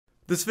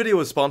This video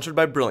is sponsored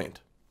by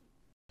Brilliant.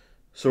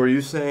 So are you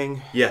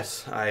saying?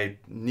 Yes, I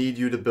need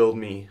you to build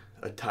me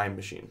a time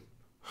machine.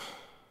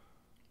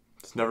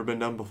 It's never been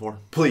done before.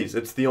 Please,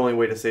 it's the only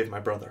way to save my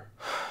brother.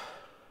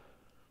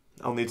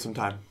 I'll need some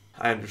time.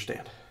 I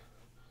understand.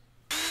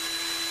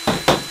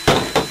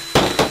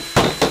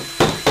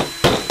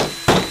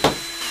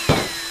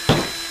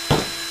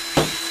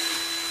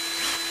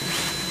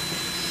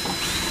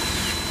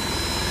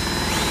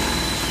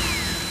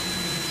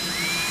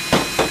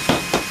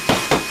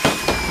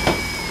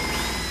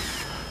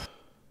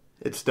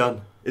 It's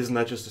done. Isn't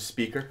that just a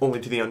speaker? Only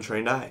to the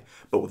untrained eye.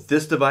 But with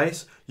this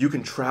device, you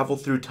can travel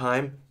through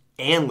time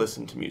and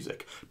listen to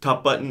music.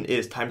 Top button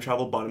is time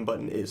travel, bottom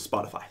button is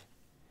Spotify.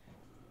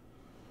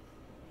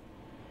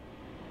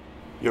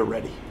 You're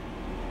ready.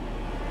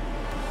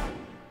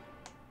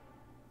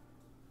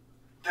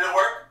 Did it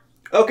work?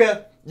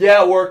 Okay.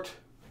 Yeah, it worked.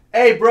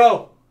 Hey,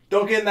 bro,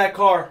 don't get in that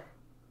car.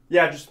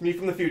 Yeah, just me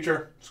from the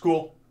future. It's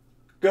cool.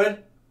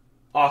 Good?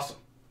 Awesome.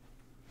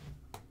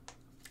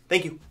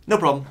 Thank you. No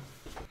problem.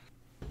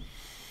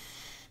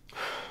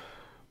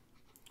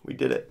 We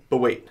did it. But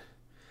wait,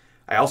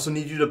 I also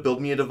need you to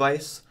build me a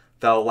device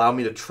that'll allow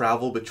me to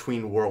travel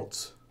between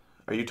worlds.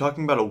 Are you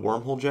talking about a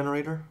wormhole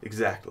generator?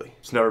 Exactly.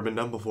 It's never been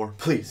done before.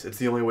 Please, it's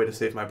the only way to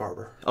save my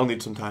barber. I'll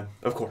need some time.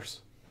 Of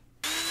course.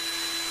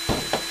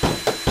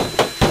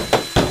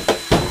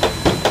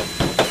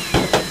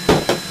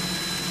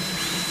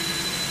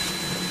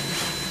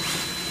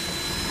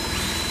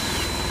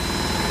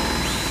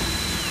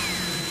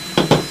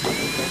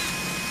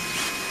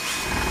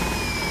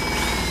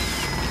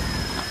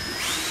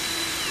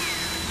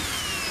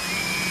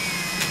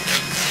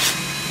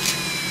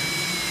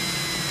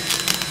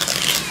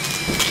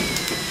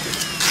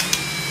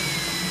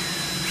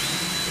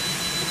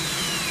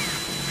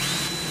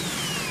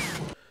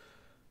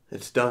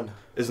 It's done.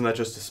 Isn't that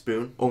just a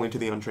spoon? Only to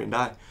the untrained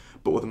eye.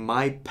 But with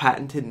my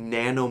patented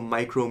nano,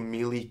 micro,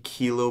 milli,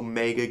 kilo,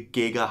 mega,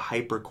 giga,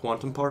 hyper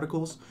quantum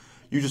particles,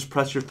 you just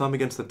press your thumb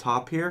against the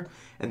top here,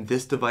 and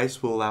this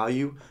device will allow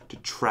you to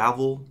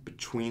travel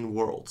between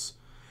worlds.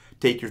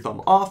 Take your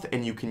thumb off,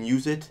 and you can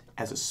use it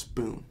as a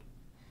spoon.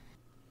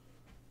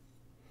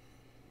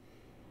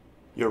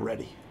 You're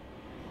ready.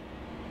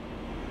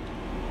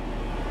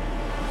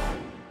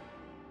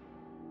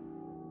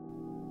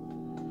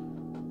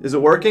 Is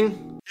it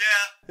working?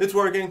 Yeah, it's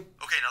working.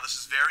 Okay, now this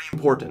is very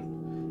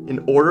important.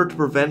 In order to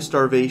prevent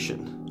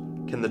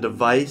starvation, can the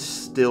device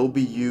still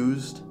be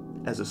used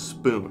as a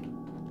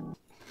spoon?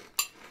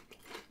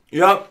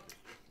 Yep,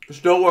 it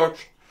still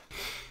works.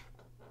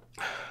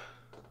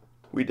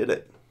 We did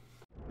it.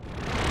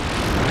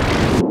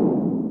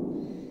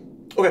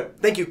 Okay,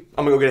 thank you.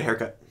 I'm gonna go get a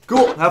haircut.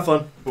 Cool, have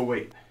fun. But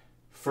wait,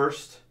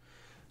 first,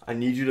 I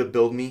need you to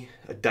build me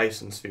a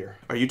Dyson sphere.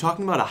 Are you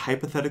talking about a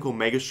hypothetical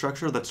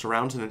megastructure that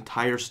surrounds an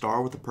entire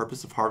star with the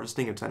purpose of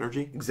harvesting its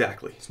energy?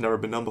 Exactly. It's never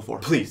been done before.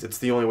 Please, it's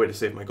the only way to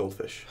save my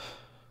goldfish.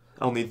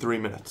 I'll need 3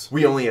 minutes.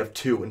 We only have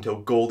 2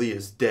 until Goldie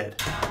is dead.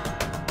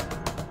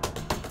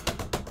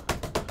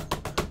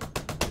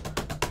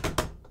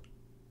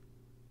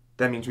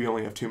 That means we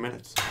only have 2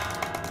 minutes.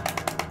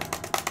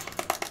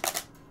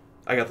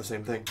 I got the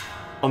same thing.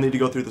 I'll need to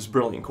go through this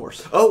Brilliant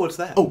course. Oh, what's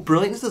that? Oh,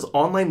 Brilliant is this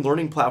online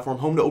learning platform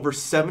home to over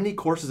 70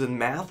 courses in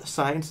math,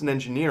 science, and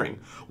engineering,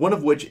 one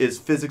of which is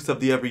Physics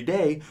of the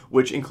Everyday,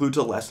 which includes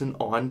a lesson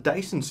on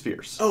Dyson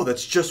spheres. Oh,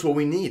 that's just what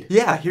we need.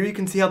 Yeah, here you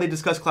can see how they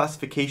discuss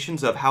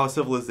classifications of how a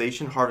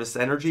civilization harvests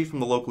energy from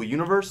the local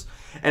universe,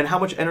 and how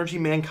much energy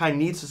mankind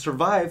needs to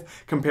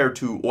survive compared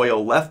to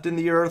oil left in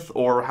the earth,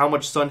 or how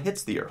much sun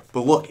hits the earth.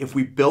 But look, if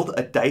we build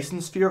a Dyson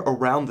sphere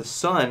around the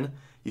sun,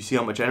 you see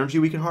how much energy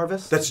we can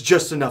harvest? That's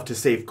just enough to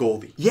save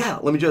Goldie. Yeah,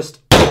 let me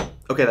just...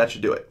 Okay, that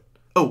should do it.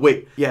 Oh,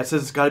 wait. Yeah, it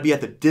says it's got to be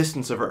at the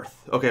distance of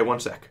Earth. Okay,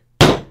 1 sec.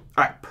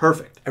 Alright,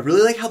 perfect. I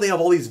really like how they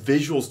have all these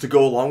visuals to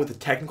go along with the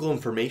technical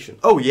information.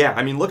 Oh yeah,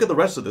 I mean, look at the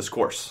rest of this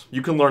course.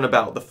 You can learn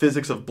about the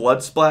physics of blood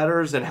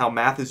splatters and how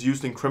math is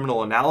used in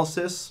criminal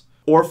analysis.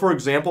 Or, for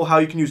example, how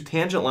you can use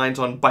tangent lines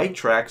on bike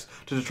tracks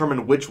to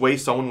determine which way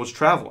someone was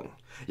traveling.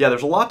 Yeah,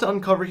 there's a lot to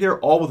uncover here,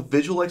 all with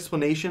visual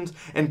explanations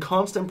and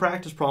constant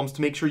practice problems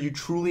to make sure you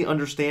truly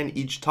understand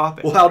each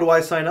topic. Well, how do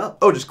I sign up?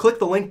 Oh, just click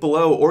the link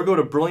below or go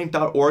to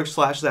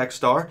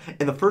brilliant.org/ZachStar,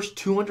 and the first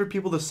 200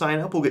 people to sign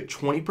up will get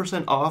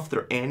 20% off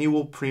their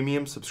annual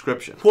premium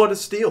subscription. What a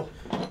steal.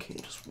 Okay,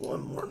 just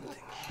one more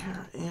thing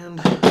here,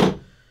 and...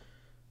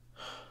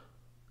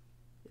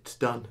 It's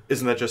done.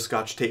 Isn't that just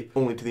Scotch tape?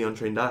 Only to the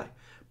untrained eye.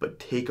 But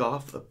take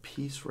off a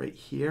piece right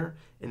here,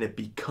 and it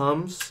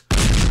becomes...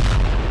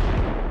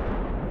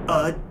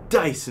 a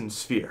Dyson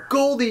sphere.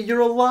 Goldie, you're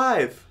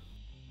alive!